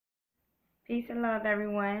Peace and love,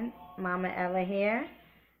 everyone. Mama Ella here.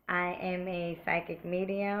 I am a psychic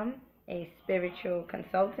medium, a spiritual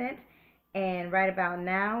consultant, and right about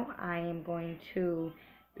now, I am going to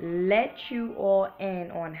let you all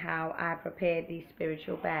in on how I prepare these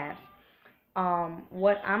spiritual baths.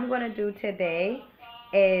 What I'm going to do today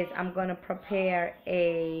is I'm going to prepare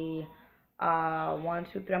a one,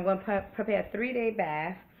 two, three. I'm going to prepare a 3-day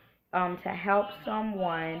bath to help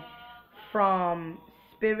someone from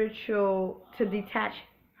spiritual, to detach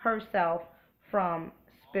herself from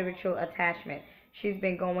spiritual attachment. She's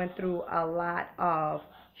been going through a lot of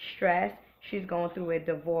stress. She's going through a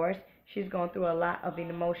divorce. She's going through a lot of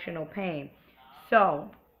emotional pain.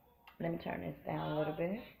 So, let me turn this down a little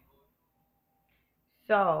bit.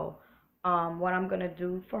 So, what I'm going to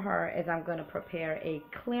do for her is I'm going to prepare a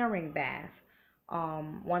clearing bath.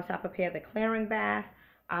 Once I prepare the clearing bath,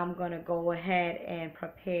 I'm going to go ahead and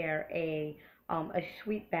prepare a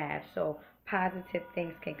sweet bath so positive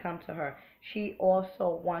things can come to her. She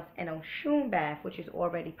also wants an Oshun bath, which is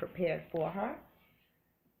already prepared for her.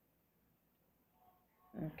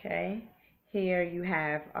 Okay. Here you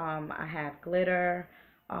have, I have glitter,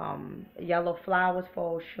 yellow flowers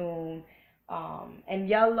for Oshun. And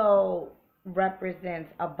yellow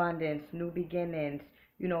represents abundance, new beginnings,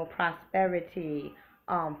 prosperity,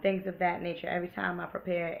 things of that nature. Every time I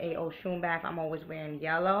prepare a Oshun bath, I'm always wearing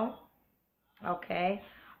yellow. Okay.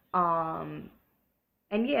 Um,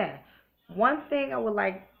 and yeah, one thing I would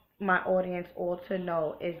like my audience all to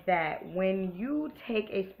know is that when you take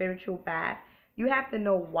a spiritual bath, you have to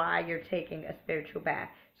know why you're taking a spiritual bath.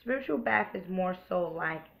 Spiritual bath is more so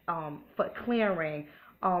like for clearing,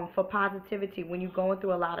 for positivity. When you're going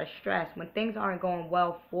through a lot of stress, when things aren't going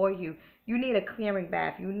well for you, you need a clearing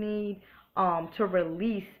bath. You need to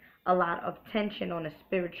release a lot of tension on a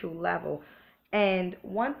spiritual level. And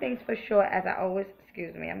one thing's for sure, as I always,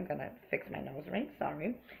 excuse me, I'm gonna fix my nose ring.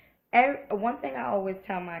 Sorry. One thing I always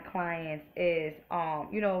tell my clients is,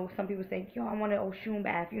 some people say, yo, I want an Oshun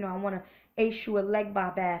bath, I want a Eshu, a leg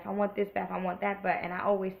bar bath, I want this bath, I want that bath, and I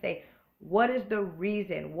always say, what is the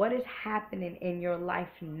reason? What is happening in your life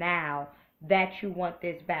now that you want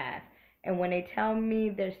this bath? And when they tell me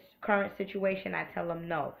this current situation, I tell them,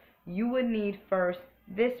 no, you would need first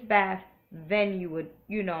this bath, then you would,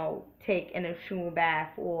 take an Oshun bath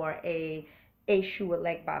or a Eshu, a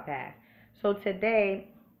leg bar bath. So today,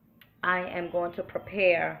 I am going to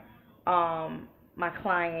prepare my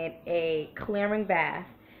client a clearing bath,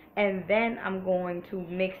 and then I'm going to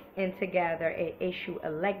mix in together a Eshu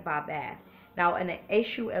Elegba bath. Now, an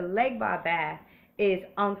Eshu Elegba bath is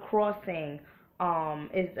an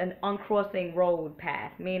uncrossing road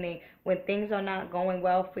path, meaning when things are not going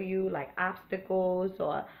well for you, like obstacles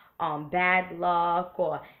or bad luck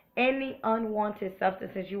or any unwanted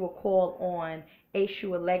substances, you will call on Eshu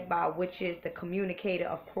Elegba, which is the communicator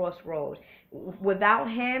of crossroads. Without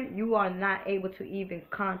him, you are not able to even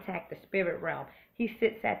contact the spirit realm. He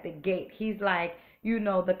sits at the gate. He's like,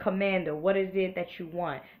 the commander. What is it that you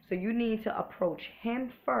want? So you need to approach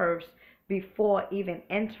him first before even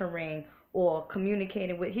entering or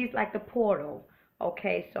communicating with. He's like the portal.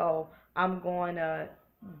 Okay, so I'm going to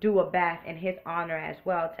do a bath in his honor as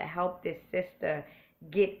well to help this sister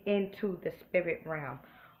get into the spirit realm.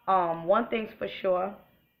 One thing's for sure,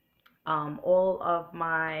 all of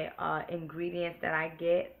my ingredients that I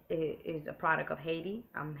get is a product of Haiti.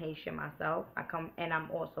 I'm Haitian myself. And I'm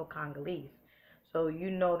also Congolese. So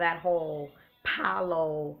that whole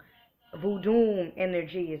Palo voodoo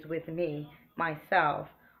energy is with me myself.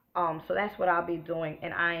 So that's what I'll be doing,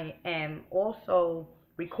 and I am also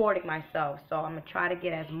recording myself. So I'm gonna try to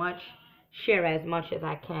get share as much as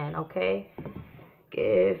I can. Okay,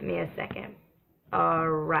 give me a second. All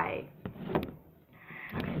right.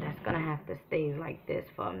 Okay, that's gonna have to stay like this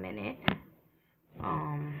for a minute.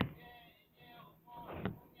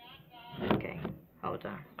 Okay, hold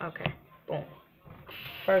on. Okay, boom.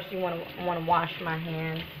 First, you wanna wash my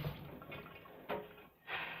hands.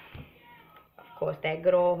 Of course, that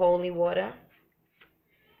good old holy water.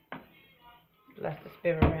 Bless the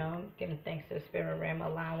spirit realm. Giving thanks to the spirit realm,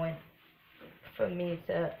 allowing for me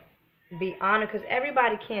to be honored, because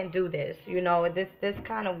everybody can't do this. This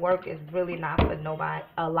kind of work is really not for nobody.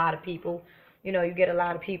 A lot of people, you get a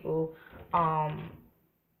lot of people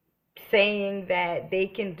saying that they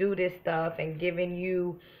can do this stuff and giving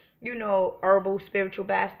you, herbal spiritual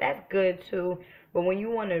baths. That's good too. But when you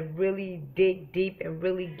want to really dig deep and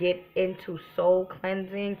really get into soul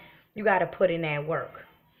cleansing, you got to put in that work.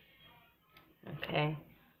 Okay.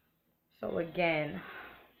 So again,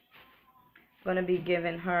 I'm going to be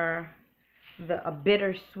giving her a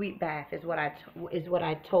bittersweet bath is what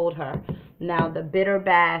I told her. Now the bitter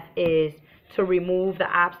bath is to remove the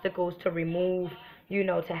obstacles, to remove,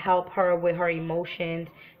 to help her with her emotions,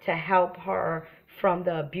 to help her from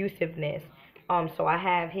the abusiveness. So I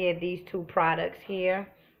have here these two products here.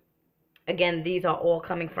 Again, these are all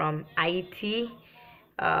coming from IT. You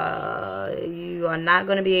are not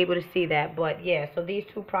going to be able to see that, but yeah, so these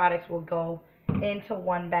two products will go into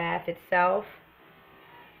one bath itself.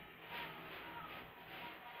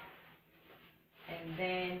 And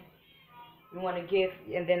then you want to give,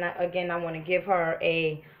 and then again, I want to give her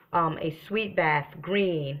a sweet bath,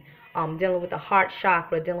 green, dealing with the heart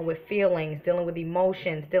chakra, dealing with feelings, dealing with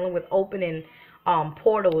emotions, dealing with opening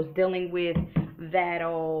portals, dealing with that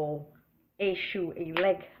old issue, a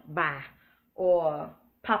leg ba, or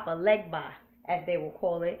papa leg ba, as they will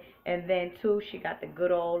call it. And then too, she got the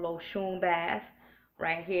good old Oshun bath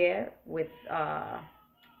right here with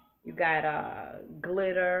you got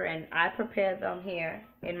glitter, and I prepare them here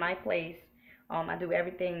in my place. I do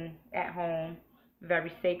everything at home,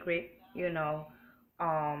 very sacred, you know.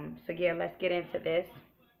 So yeah, let's get into this.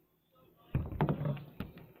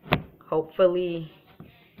 Hopefully,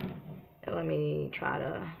 let me try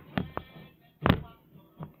to.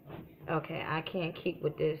 Okay, I can't keep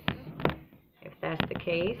with this. If that's the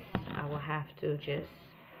case, I will have to just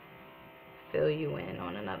fill you in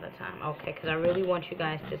on another time. Okay, because I really want you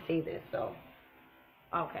guys to see this. So,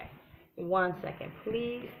 okay, 1 second,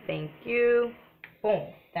 please. Thank you.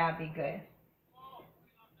 Boom, that'd be good.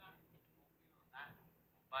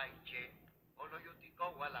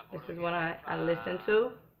 This is what I listen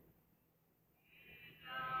to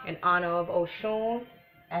in honor of Oshun.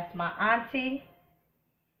 That's my auntie.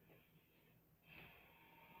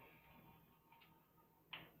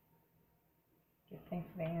 Give thanks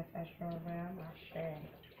to the ancestral realm. Ashe.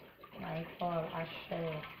 Mindful.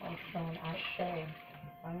 Ashe. Oshun. Ashe.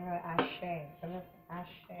 Honorary Ashe.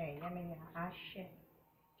 Ashe. Yemi. Ashe.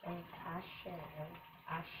 Ashe. Ashe.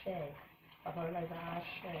 Ashe. Ashe.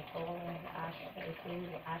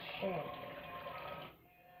 Ashe.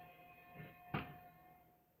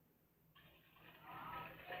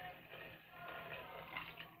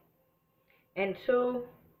 And two,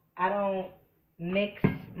 I don't mix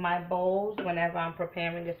my bowls whenever I'm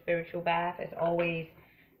preparing the spiritual bath. It's always,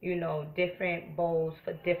 different bowls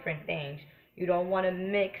for different things. You don't want to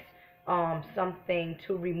mix something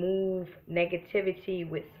to remove negativity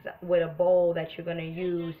with a bowl that you're going to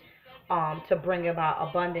use to bring about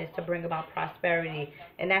abundance, to bring about prosperity.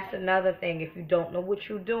 And that's another thing. If you don't know what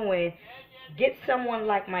you're doing, get someone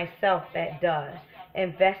like myself that does.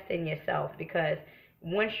 Invest in yourself, because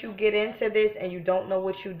once you get into this and you don't know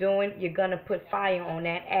what you're doing, you're going to put fire on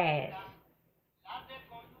that ass.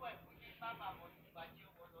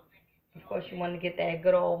 Of course, you want to get that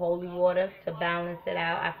good old holy water to balance it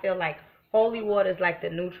out. I feel like holy water is like the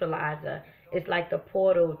neutralizer. It's like the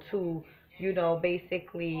portal to,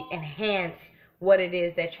 basically enhance what it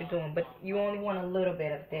is that you're doing. But you only want a little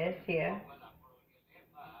bit of this here.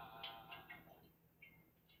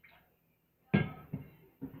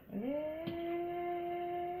 Yeah.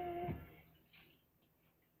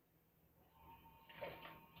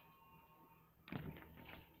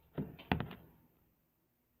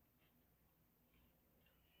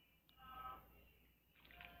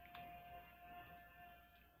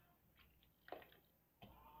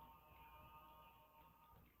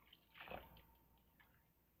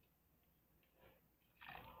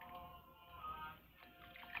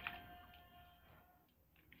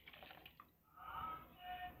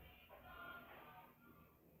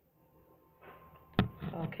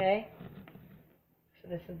 Okay. So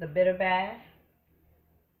this is the bitter bath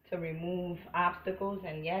to remove obstacles.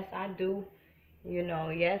 And yes, I do.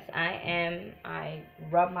 Yes, I am. I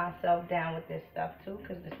rub myself down with this stuff too,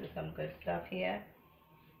 because this is some good stuff here.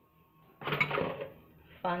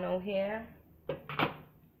 Funnel here.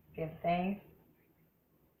 Give thanks.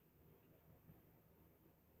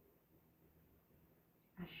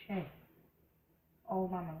 Ashe. Oh,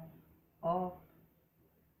 mama. Oh,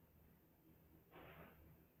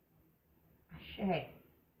 Ashe.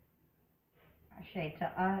 Ashe.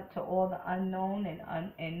 To all the unknown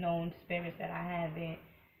and known spirits that I have been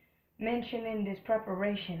mentioning this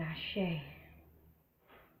preparation. Ashe.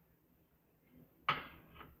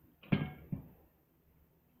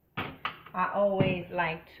 I always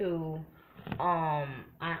like to,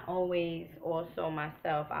 I always also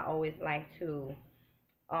myself, I always like to,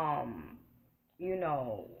 um, you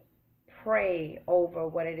know, pray over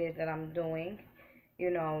what it is that I'm doing.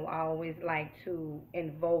 I always like to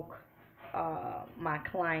invoke my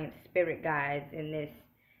client's spirit guides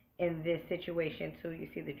in this situation too. You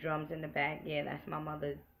see the drums in the back. Yeah, that's my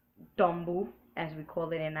mother, Dombu, as we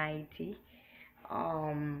call it in IET.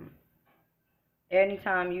 Um,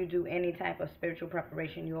 Anytime you do any type of spiritual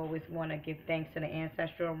preparation, you always want to give thanks to the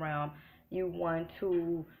ancestral realm. You want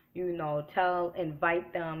to,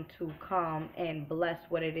 invite them to come and bless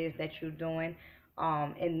what it is that you're doing.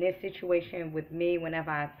 In this situation with me,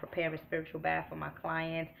 whenever I prepare a spiritual bath for my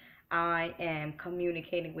clients, I am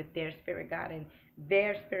communicating with their spirit guide, and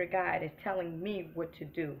their spirit guide is telling me what to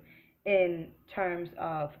do in terms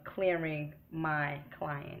of clearing my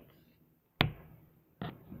clients.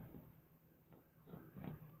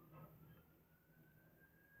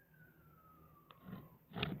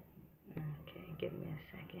 Okay, give me a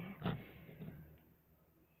second.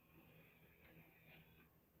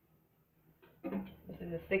 This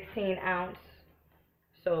is a 16 ounce.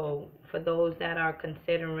 So for those that are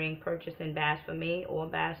considering purchasing baths for me, all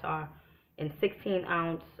baths are in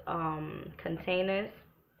 16-ounce containers.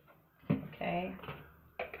 Okay.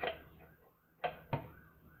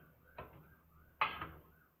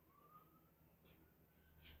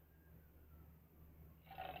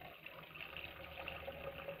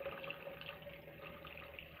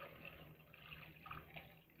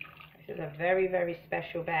 This is a very, very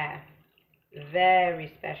special bath.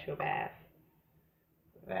 Very special bath.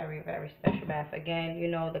 Very, very special bath. Again,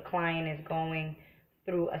 the client is going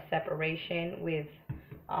through a separation with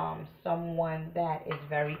someone that is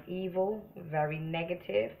very evil, very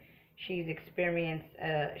negative. She's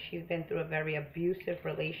been through a very abusive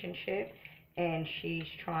relationship, and she's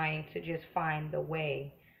trying to just find the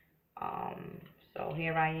way. Um, so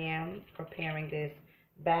here I am preparing this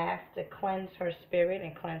bath to cleanse her spirit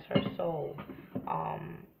and cleanse her soul.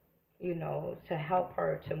 Um, to help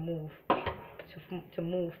her to move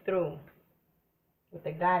through with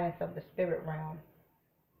the guidance of the spirit realm.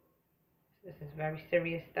 This is very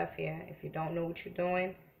serious stuff here. If you don't know what you're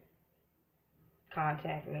doing,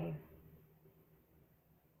 contact me.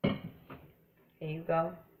 Here you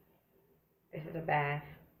go. This is a bath.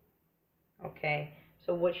 Okay.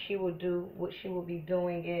 So what she will be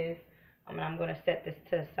doing is, I'm going to set this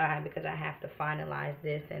to the side because I have to finalize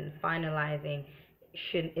this, and finalizing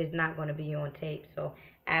is not going to be on tape. So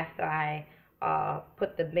after I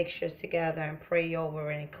put the mixtures together and pray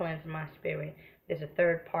over it and cleanse my spirit, there's a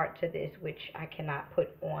third part to this which I cannot put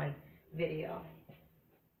on video.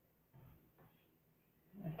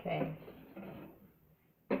 Okay.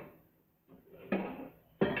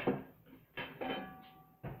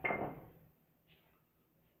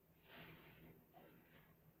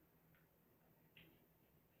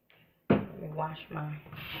 Let me wash my...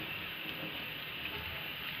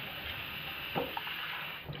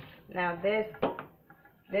 Now this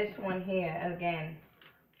one here, again,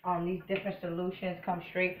 these different solutions come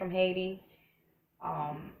straight from Haiti.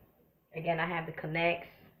 Again, I have the connects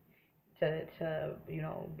to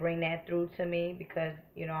bring that through to me because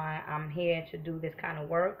I'm here to do this kind of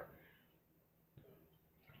work.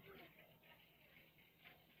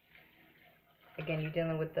 Again, you're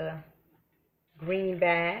dealing with the green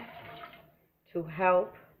bath to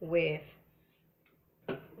help with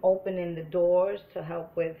opening the doors, to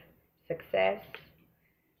help with success.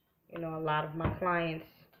 A lot of my clients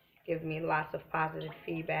give me lots of positive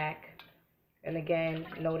feedback. And again,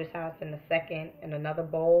 notice how it's in the second and another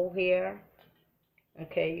bowl here.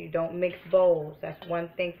 Okay, you don't mix bowls. That's one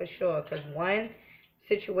thing for sure, because one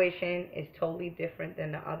situation is totally different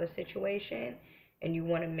than the other situation, and you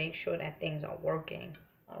want to make sure that things are working.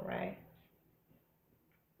 All right.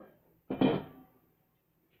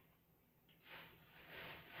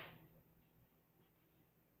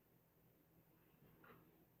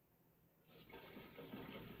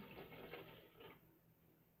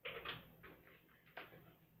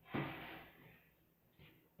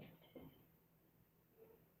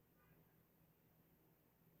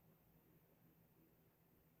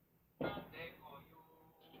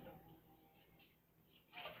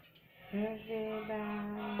 Everybody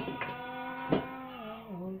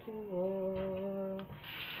want to war.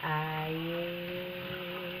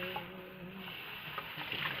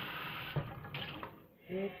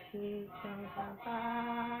 If he comes about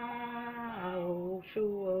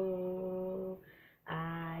you,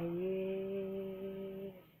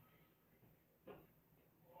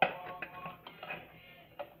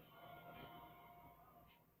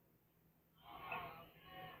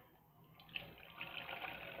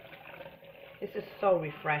 This is so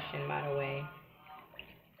refreshing, by the way.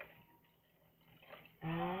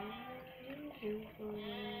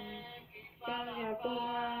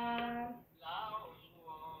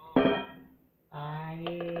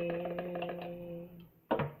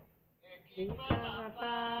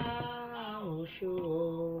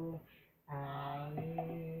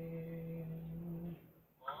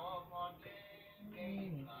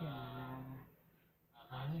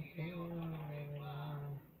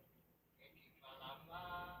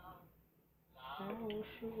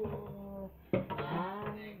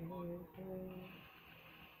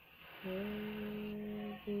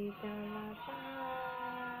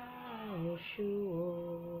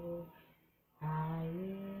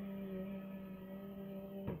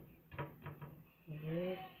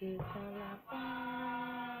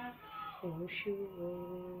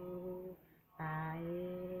 Oshu.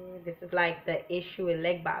 Aye. This is like the issue in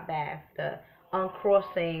Legba bath, the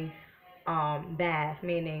uncrossing bath,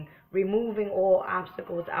 meaning removing all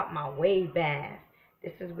obstacles out my way bath.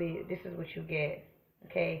 This is what you get.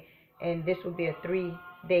 Okay? And this will be a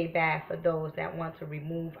 3-day bath for those that want to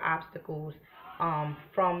remove obstacles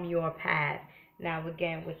from your path. Now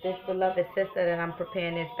again, with this beloved sister that I'm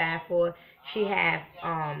preparing this bath for, she have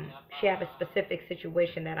a specific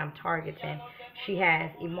situation that I'm targeting. She has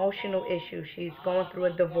emotional issues. She's going through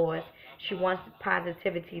a divorce. She wants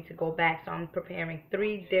positivity to go back. So I'm preparing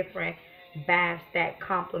 3 different baths that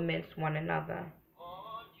complements one another.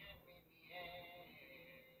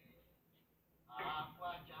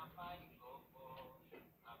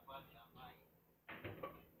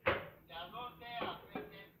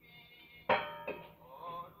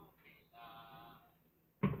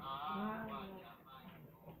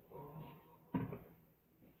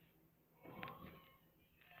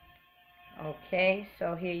 Okay,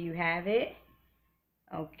 so here you have it.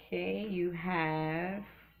 Okay, you have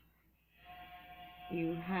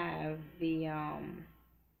the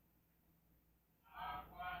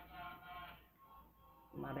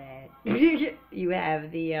my bad. You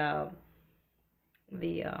have the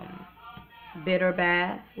bitter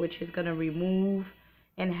bath, which is going to remove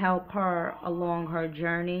and help her along her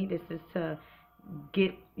journey. This is to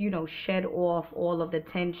get, shed off all of the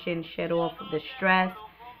tension, shed off the stress,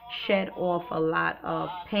 shed off a lot of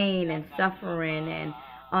pain and suffering and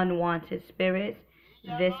unwanted spirits.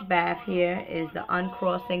 This bath here is the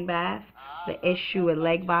uncrossing bath, the issue and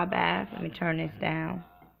leg bar bath. Let me turn this down.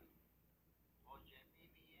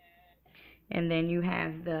 And then you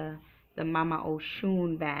have the Mama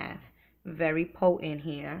Oshun bath, very potent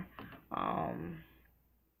here.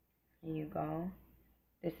 Here you go.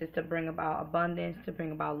 This is to bring about abundance, to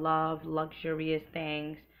bring about love, luxurious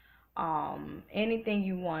things. Anything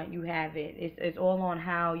you want, you have it. It's all on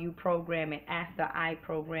how you program it after I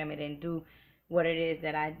program it and do what it is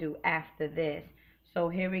that I do after this. So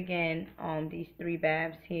here again, these 3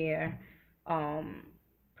 baths here, um,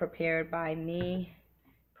 prepared by me.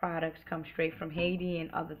 Products come straight from Haiti and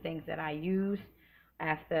other things that I use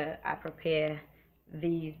after I prepare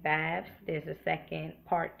these baths. There's a second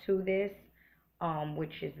part to this,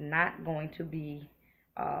 which is not going to be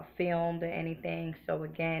filmed or anything. So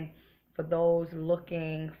again, for those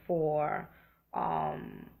looking for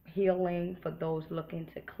healing, for those looking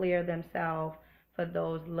to clear themselves, for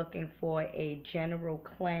those looking for a general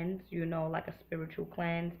cleanse, like a spiritual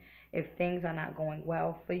cleanse. If things are not going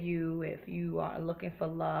well for you, if you are looking for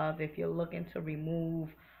love, if you're looking to remove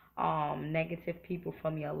negative people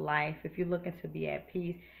from your life, if you're looking to be at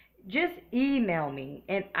peace, just email me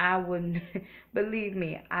and I would, believe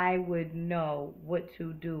me, I would know what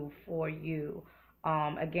to do for you.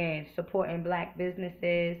 Again, supporting black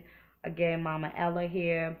businesses. Again, Mama Ella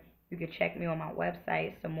here. You can check me on my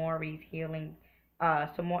website, Samori's Healing.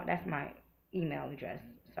 That's my email address.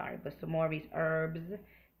 Sorry, but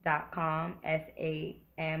SamorisHerbs.com.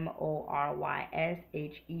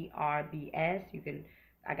 SAMORYSHERBS.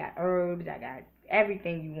 I got herbs. I got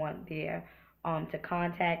everything you want there. To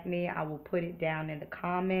contact me, I will put it down in the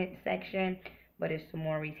comment section. But it's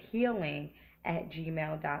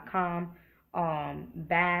SamorisHealing@gmail.com.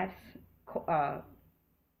 Baths. Uh,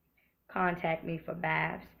 Contact me for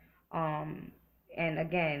baths. Um, and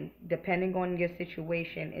again, depending on your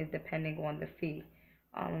situation is depending on the fee.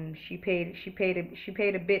 She paid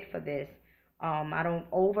a bit for this. I don't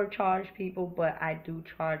overcharge people, but I do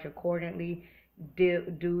charge accordingly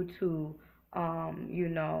due to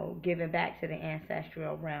giving back to the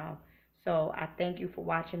ancestral realm. So I thank you for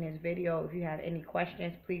watching this video. If you have any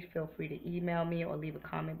questions, please feel free to email me or leave a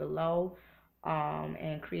comment below.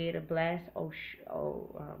 And create a bless.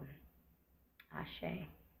 Ashe.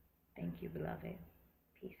 Thank you, beloved.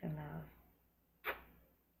 Peace and love.